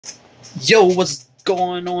Yo, what's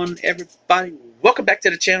going on, everybody? Welcome back to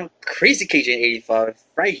the channel, Crazy KJ85,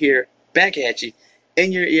 right here, back at you,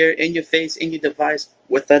 in your ear, in your face, in your device,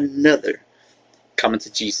 with another Coming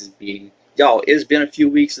to Jesus meeting. Y'all, it's been a few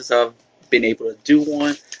weeks since I've been able to do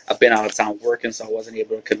one. I've been out of town working, so I wasn't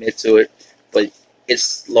able to commit to it, but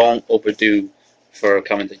it's long overdue for a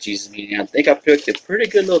Coming to Jesus meeting. I think I picked a pretty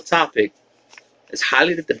good little topic. It's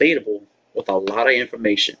highly debatable with a lot of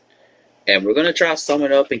information. And we're going to try to sum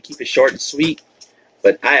it up and keep it short and sweet.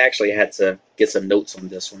 But I actually had to get some notes on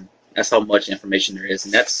this one. That's how much information there is.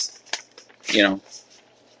 And that's,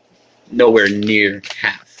 nowhere near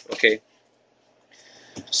half. Okay?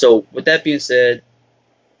 So, with that being said,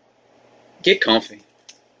 get comfy.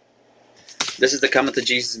 This is the Coming to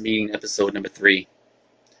Jesus meeting, episode number 3.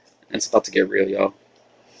 And it's about to get real, y'all.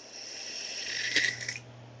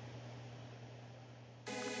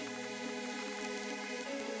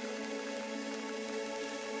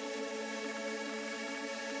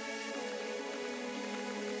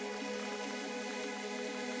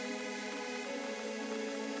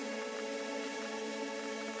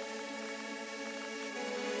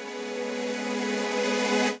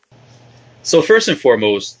 So first and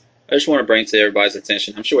foremost, I just want to bring to everybody's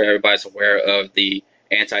attention, I'm sure everybody's aware of the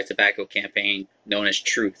anti-tobacco campaign known as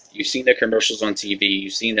Truth. You've seen their commercials on TV,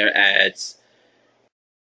 you've seen their ads.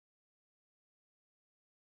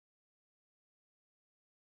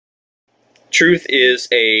 Truth is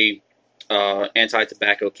a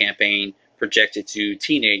anti-tobacco campaign projected to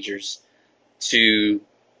teenagers to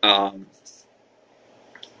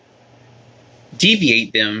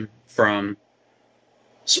deviate them from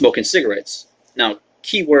smoking cigarettes. Now,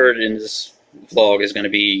 key word in this vlog is going to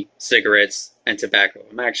be cigarettes and tobacco.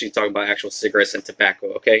 I'm actually talking about actual cigarettes and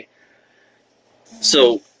tobacco, okay?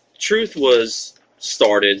 So, Truth was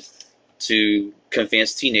started to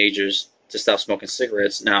convince teenagers to stop smoking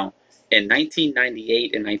cigarettes. Now, in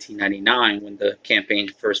 1998 and 1999, when the campaign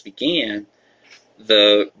first began,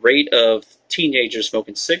 the rate of teenagers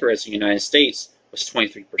smoking cigarettes in the United States was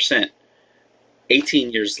 23%.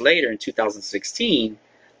 18 years later, in 2016,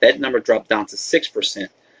 that number dropped down to 6%.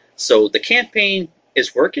 So the campaign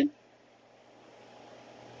is working.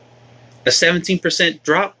 A 17%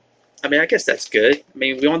 drop, I mean, I guess that's good. I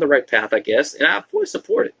mean, we're on the right path, I guess, and I fully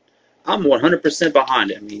support it. I'm 100% behind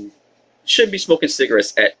it. I mean, shouldn't be smoking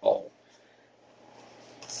cigarettes at all.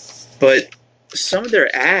 But some of their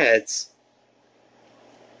ads,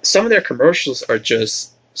 some of their commercials are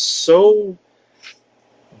just so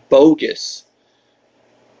bogus.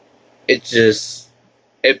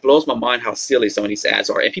 It blows my mind how silly some of these ads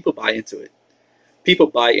are, and people buy into it. People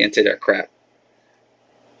buy into their crap.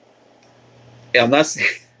 And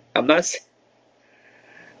I'm not.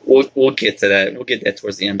 We'll get to that. We'll get that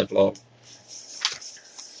towards the end of the vlog.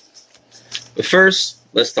 But first,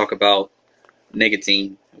 let's talk about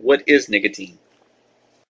nicotine. What is nicotine?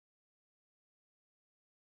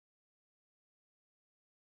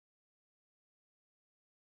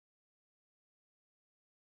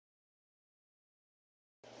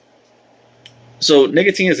 So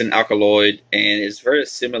nicotine is an alkaloid and is very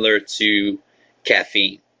similar to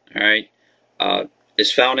caffeine. All right,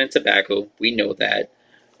 it's found in tobacco. We know that.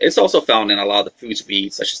 It's also found in a lot of the foods we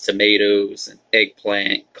eat, such as tomatoes and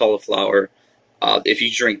eggplant, cauliflower. If you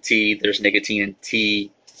drink tea, there's nicotine in tea.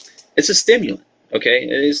 It's a stimulant. Okay,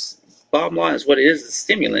 it is. Bottom line is what it is a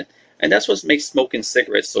stimulant, and that's what makes smoking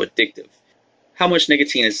cigarettes so addictive. How much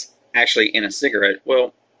nicotine is actually in a cigarette?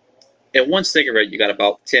 Well, in one cigarette, you got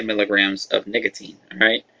about 10 milligrams of nicotine, all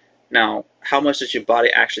right? Now, how much does your body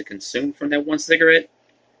actually consume from that one cigarette?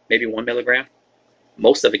 Maybe 1 milligram.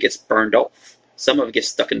 Most of it gets burned off. Some of it gets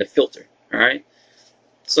stuck in the filter, all right?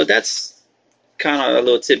 So that's kind of a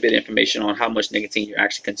little tidbit information on how much nicotine you're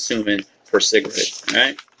actually consuming per cigarette, all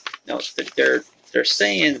right? Now, they're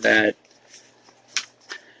saying that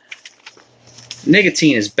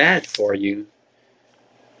nicotine is bad for you,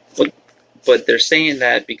 but they're saying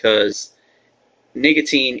that because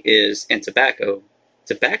nicotine is in tobacco,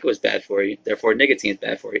 tobacco is bad for you, therefore nicotine is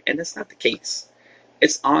bad for you. And that's not the case.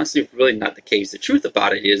 It's honestly really not the case. The truth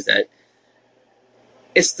about it is that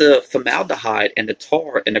it's the formaldehyde and the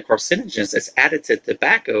tar and the carcinogens that's added to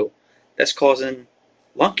tobacco that's causing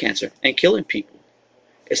lung cancer and killing people.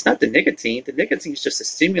 It's not the nicotine. The nicotine is just a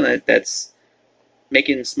stimulant that's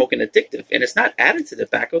making smoking addictive. And it's not added to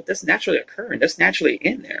tobacco. That's naturally occurring. That's naturally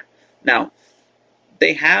in there. Now,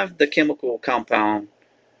 they have the chemical compound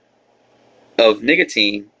of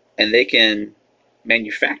nicotine, and they can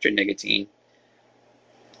manufacture nicotine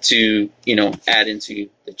to, add into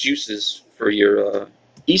the juices for your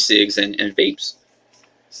e-cigs and vapes.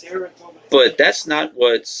 But that's not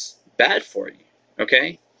what's bad for you,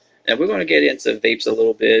 okay? And we're going to get into vapes a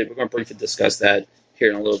little bit. We're going to briefly discuss that here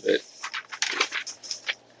in a little bit.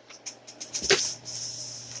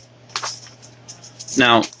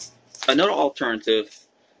 Now, another alternative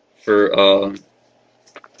for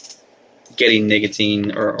getting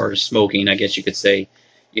nicotine or smoking, I guess you could say,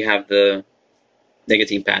 you have the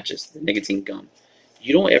nicotine patches, the nicotine gum.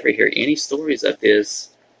 You don't ever hear any stories of this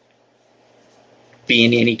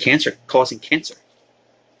being any cancer, causing cancer,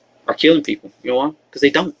 or killing people. You know why? Because they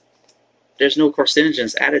don't. There's no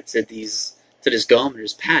carcinogens added to this gum or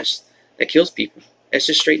this patch that kills people. It's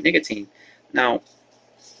just straight nicotine. Now,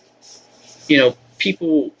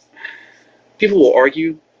 people will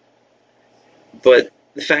argue, but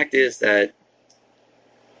the fact is that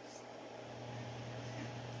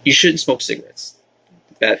you shouldn't smoke cigarettes.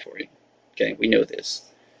 It's bad for you. Okay, we know this.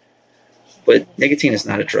 But nicotine is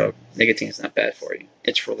not a drug. Nicotine is not bad for you.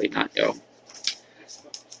 It's really not, yo.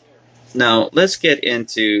 Now, let's get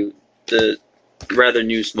into the rather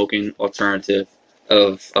new smoking alternative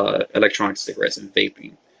of electronic cigarettes and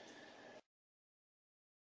vaping.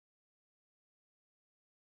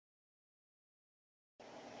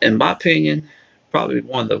 In my opinion, probably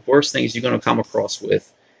one of the worst things you're going to come across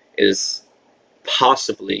with is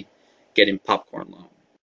possibly getting popcorn lung.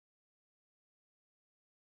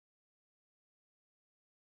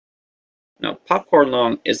 Now, popcorn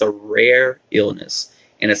lung is a rare illness,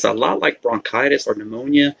 and it's a lot like bronchitis or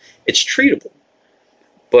pneumonia. It's treatable,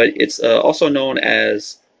 but it's also known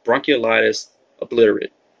as bronchiolitis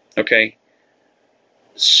obliterate. Okay,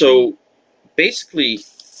 so basically,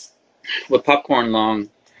 what popcorn lung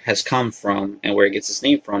has come from and where it gets its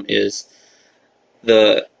name from is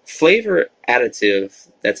the flavor additive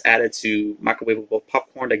that's added to microwavable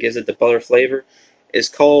popcorn that gives it the butter flavor is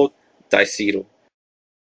called diacetyl.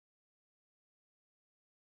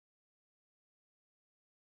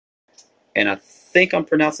 And I think I'm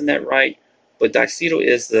pronouncing that right, but diacetyl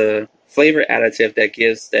is the flavor additive that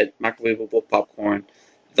gives that microwavable popcorn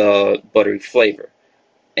the buttery flavor.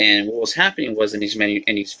 And what was happening was in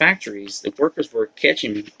these factories, the workers were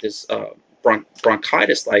catching this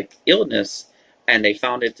bronchitis-like illness, and they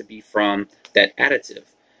found it to be from that additive.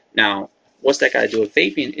 Now, what's that got to do with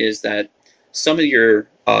vaping is that some of your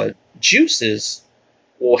juices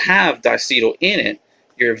will have diacetyl in it.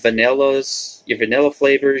 Your vanilla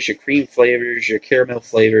flavors, your cream flavors, your caramel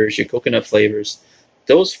flavors, your coconut flavors.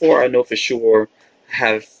 Those four I know for sure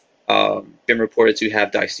have been reported to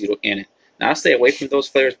have diacetyl in it. Now, I stay away from those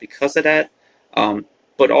flavors because of that.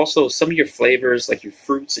 But also some of your flavors, like your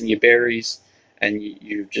fruits and your berries, and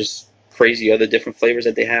your just crazy other different flavors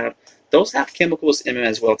that they have, those have chemicals in them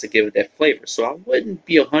as well to give it that flavor. So I wouldn't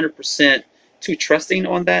be 100% too trusting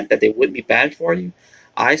on that they wouldn't be bad for you.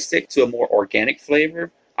 I stick to a more organic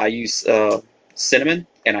flavor. I use cinnamon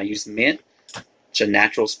and I use mint. It's a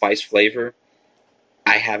natural spice flavor.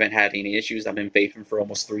 I haven't had any issues. I've been vaping for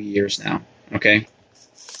almost 3 years now. Okay.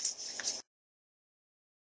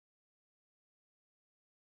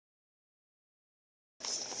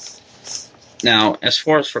 Now, as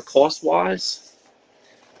far as for cost-wise,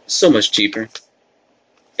 so much cheaper.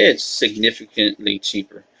 It's significantly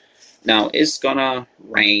cheaper. Now, it's gonna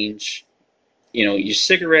range. Your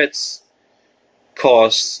cigarettes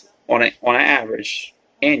cost on an average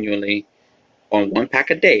annually on one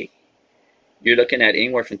pack a day. You're looking at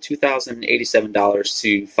anywhere from $2,087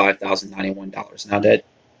 to $5,091. Now, that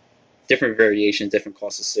different variations, different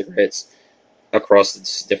costs of cigarettes across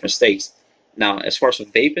the different states. Now, as far as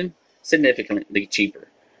with vaping, significantly cheaper.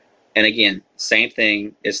 And again, same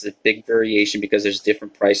thing. It's a big variation because there's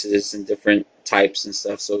different prices and different types and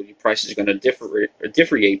stuff. So your prices are going to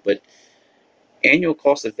differentiate. But annual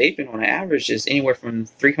cost of vaping on average is anywhere from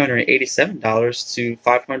 $387 to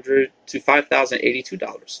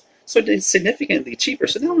 $5,082. So it's significantly cheaper.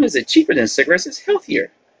 So not only is it cheaper than cigarettes, it's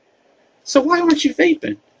healthier. So why aren't you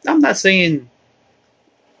vaping? I'm not saying,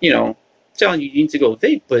 telling you need to go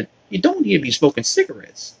vape, but you don't need to be smoking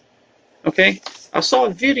cigarettes. Okay? I saw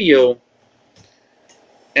a video,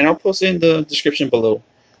 and I'll post it in the description below.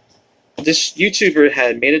 This YouTuber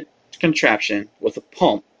had made a contraption with a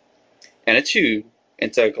pump and a tube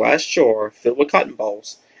into a glass jar filled with cotton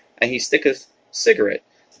balls, and he stick a cigarette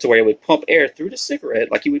to where it would pump air through the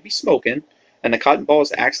cigarette like you would be smoking, and the cotton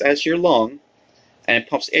balls acts as your lung, and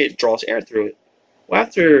it draws air through it. Well,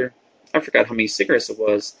 after I forgot how many cigarettes it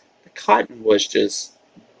was, the cotton was just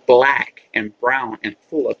black and brown and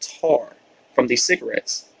full of tar from these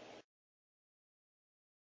cigarettes.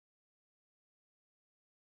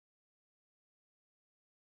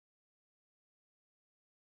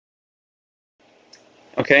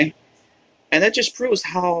 Okay? And that just proves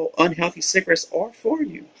how unhealthy cigarettes are for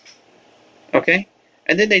you. Okay?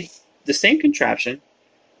 And then the same contraption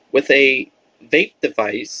with a vape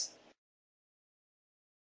device,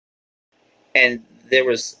 and there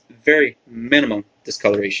was very minimum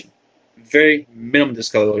discoloration. Very minimum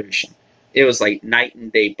discoloration. It was like night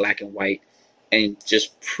and day, black and white, and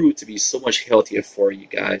just proved to be so much healthier for you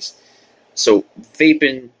guys. So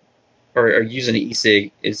vaping or using an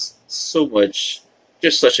e-cig is so much,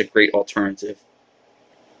 just such a great alternative.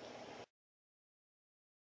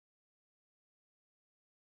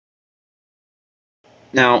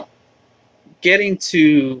 Now, getting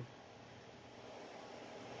to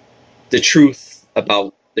the truth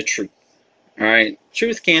about the truth. All right,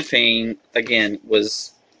 Truth campaign again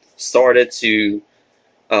was started to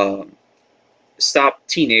stop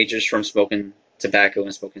teenagers from smoking tobacco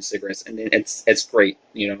and smoking cigarettes, and it's great.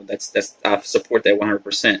 You know, that's I support that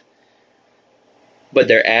 100%. But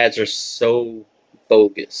their ads are so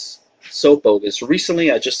bogus, so bogus.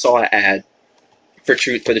 Recently, I just saw an ad for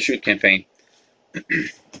the Truth campaign,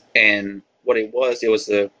 and what it was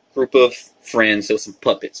a group of friends. It was some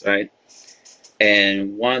puppets, right?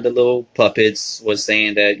 And one of the little puppets was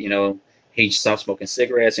saying that, you know, he stopped smoking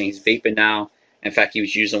cigarettes and he's vaping now. In fact, he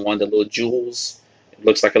was using one of the little jewels. It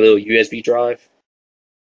looks like a little USB drive.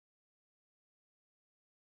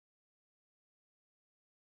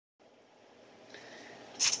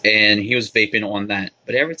 And he was vaping on that.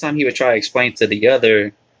 But every time he would try to explain to the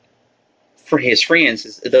other, for his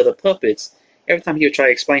friends, the other puppets, every time he would try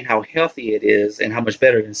to explain how healthy it is and how much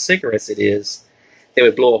better than cigarettes it is, they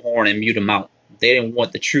would blow a horn and mute him out. They didn't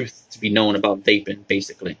want the truth to be known about vaping,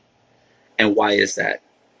 basically. And why is that?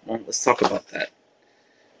 Well, let's talk about that.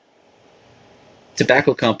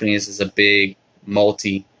 Tobacco companies is a big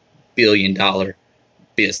multi-billion-dollar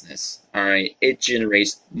business. All right, it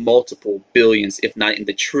generates multiple billions, if not in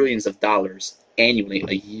the trillions of dollars annually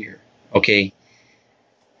a year. Okay,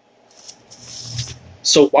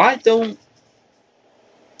 so why don't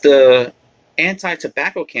the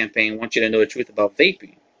anti-tobacco campaign want you to know the truth about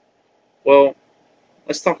vaping? Well,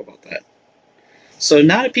 let's talk about that. So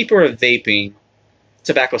now that people are vaping,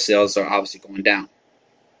 tobacco sales are obviously going down.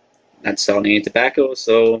 Not selling any tobacco,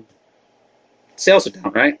 so sales are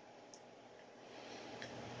down, right?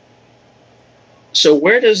 So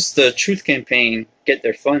where does the Truth campaign get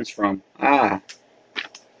their funds from?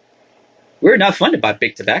 We're not funded by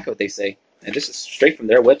big tobacco, they say. And this is straight from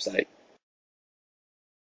their website.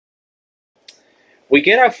 We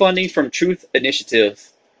get our funding from Truth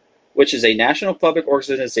Initiative, which is a national public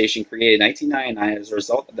organization created in 1999 as a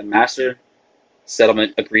result of the Master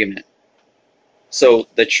Settlement Agreement. So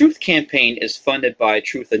the Truth campaign is funded by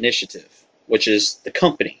Truth Initiative, which is the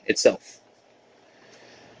company itself.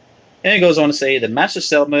 And it goes on to say the Master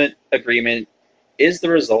Settlement Agreement is the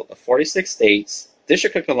result of 46 states,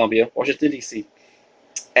 District of Columbia, Washington, D.C.,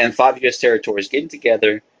 and 5 U.S. territories getting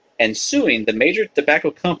together and suing the major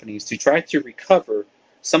tobacco companies to try to recover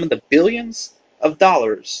some of the billions of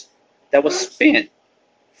dollars that was spent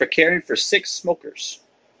for caring for sick smokers.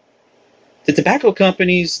 The tobacco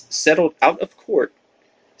companies settled out of court,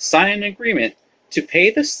 signed an agreement to pay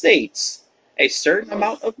the states a certain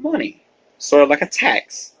amount of money, sort of like a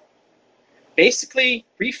tax, basically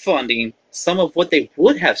refunding some of what they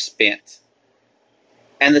would have spent.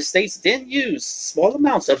 And the states then use small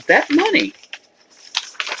amounts of that money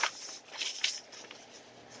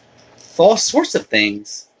for all sorts of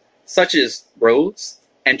things, such as roads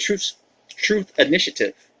and Truth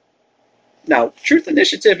Initiative. Now, Truth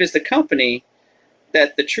Initiative is the company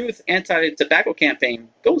that the Truth Anti-Tobacco Campaign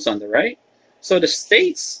goes under, right? So the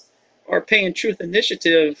states are paying Truth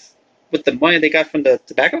Initiative with the money they got from the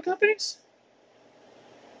tobacco companies?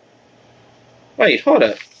 Wait, hold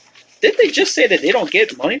up. Didn't they just say that they don't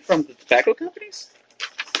get money from the tobacco companies?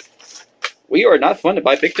 We are not funded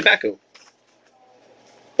by big tobacco.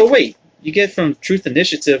 But wait, you get from Truth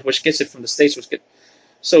Initiative, which gets it from the states, which get...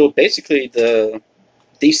 So basically,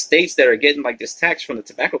 these states that are getting like this tax from the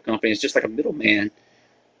tobacco company is just like a middleman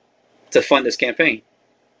to fund this campaign.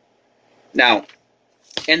 Now,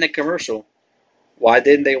 in the commercial, why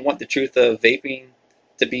didn't they want the truth of vaping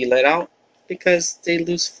to be let out? Because they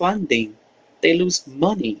lose funding. They lose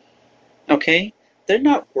money. Okay? They're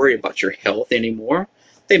not worried about your health anymore.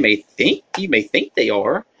 You may think they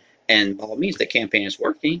are, and by all means the campaign is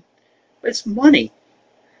working, but it's money.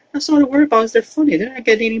 That's all they're worried about is their funding. They're not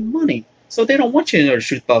getting any money. So they don't want you to know the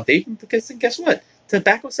truth about vaping because then guess what?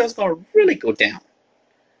 Tobacco sales are going to really go down.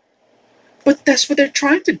 But that's what they're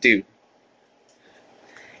trying to do.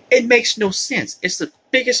 It makes no sense. It's the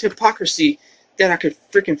biggest hypocrisy that I could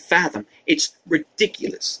freaking fathom. It's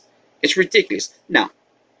ridiculous. It's ridiculous. Now,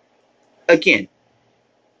 again,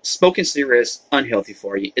 smoking cigarettes, unhealthy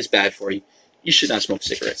for you. It's bad for you. you should not smoke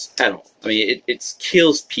cigarettes at all. I mean, it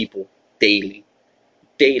kills people daily.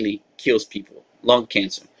 Daily kills people. Lung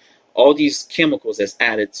cancer. All these chemicals that's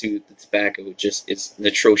added to the tobacco just is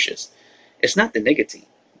atrocious. It's not the nicotine.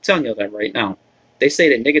 I'm telling you that right now. They say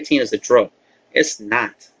that nicotine is a drug. It's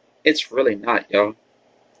not. It's really not, y'all.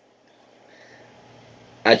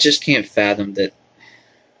 I just can't fathom that.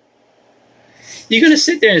 You're going to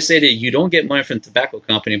sit there and say that you don't get money from the tobacco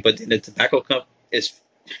company, but then the tobacco company is...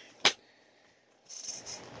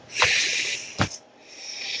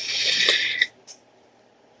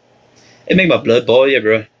 It make my blood boil, yeah,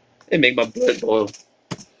 bro. It make my blood boil.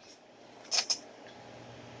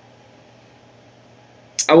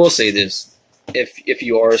 I will say this. If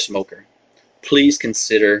you are a smoker, please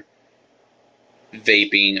consider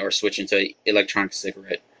vaping or switching to electronic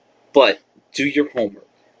cigarette. But do your homework.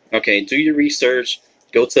 Okay, do your research.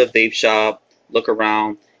 Go to a vape shop. Look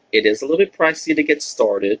around. It is a little bit pricey to get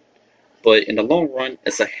started, but in the long run,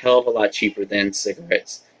 it's a hell of a lot cheaper than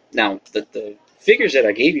cigarettes. Now, the figures that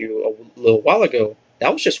I gave you a little while ago,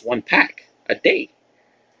 that was just 1 pack a day.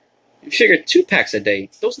 If you figure 2 packs a day,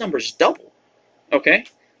 those numbers double. Okay?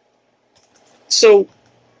 So,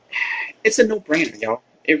 it's a no-brainer, y'all.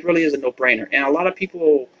 It really is a no-brainer. And a lot of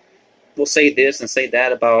people will say this and say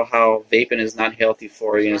that about how vaping is not healthy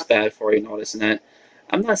for you and it's bad for you and all this and that.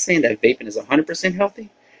 I'm not saying that vaping is 100% healthy,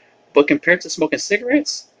 but compared to smoking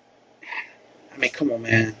cigarettes, I mean, come on,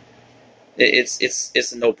 man. It's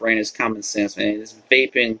a no-brainer. It's common sense, man. It's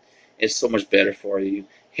vaping is so much better for you,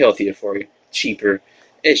 healthier for you, cheaper.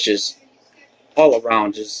 It's just all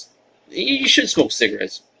around. Just you should smoke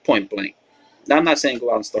cigarettes, point blank. Now, I'm not saying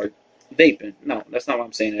go out and start vaping. No, that's not what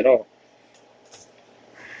I'm saying at all.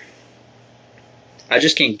 I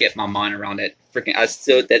just can't get my mind around that freaking.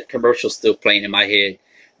 That commercial's still playing in my head.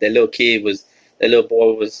 That little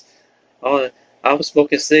boy was, oh, I was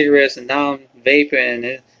smoking cigarettes and now I'm vaping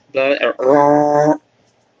and blah.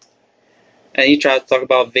 And he tried to talk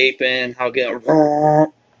about vaping, how good.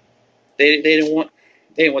 They didn't want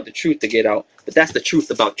the truth to get out, but that's the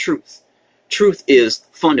truth about truth. Truth is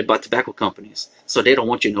funded by tobacco companies, so they don't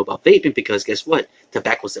want you to know about vaping because guess what?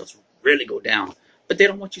 Tobacco sales really go down, but they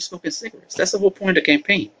don't want you smoking cigarettes. That's the whole point of the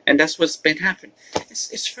campaign, and that's what's been happening. It's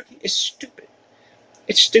stupid.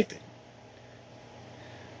 It's stupid.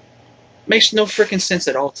 Makes no freaking sense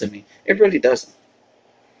at all to me. It really doesn't.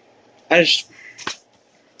 Let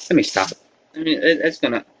me stop it. I mean,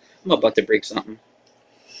 I'm about to break something.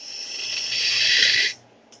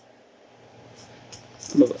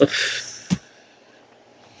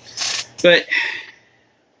 But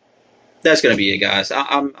that's gonna be it, guys.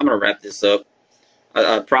 I'm gonna wrap this up.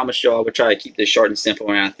 I promise y'all I will try to keep this short and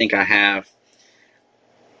simple, and I think I have.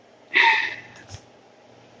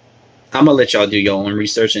 I'm gonna let y'all do your own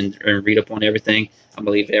research and read up on everything. I'm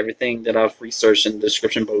gonna leave everything that I've researched in the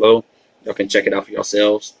description below. Y'all can check it out for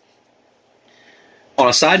yourselves. On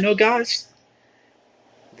a side note, guys,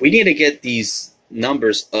 we need to get these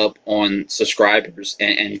numbers up on subscribers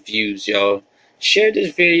and views, y'all. Share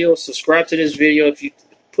this video, subscribe to this video if you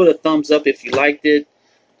put a thumbs up if you liked it.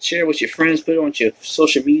 Share it with your friends, put it on your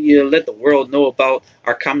social media, let the world know about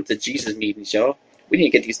our Common to Jesus meetings, y'all. We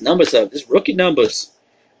need to get these numbers up. This rookie numbers.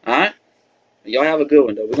 Alright? Y'all have a good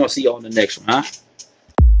one though. We're gonna see y'all in the next one, huh?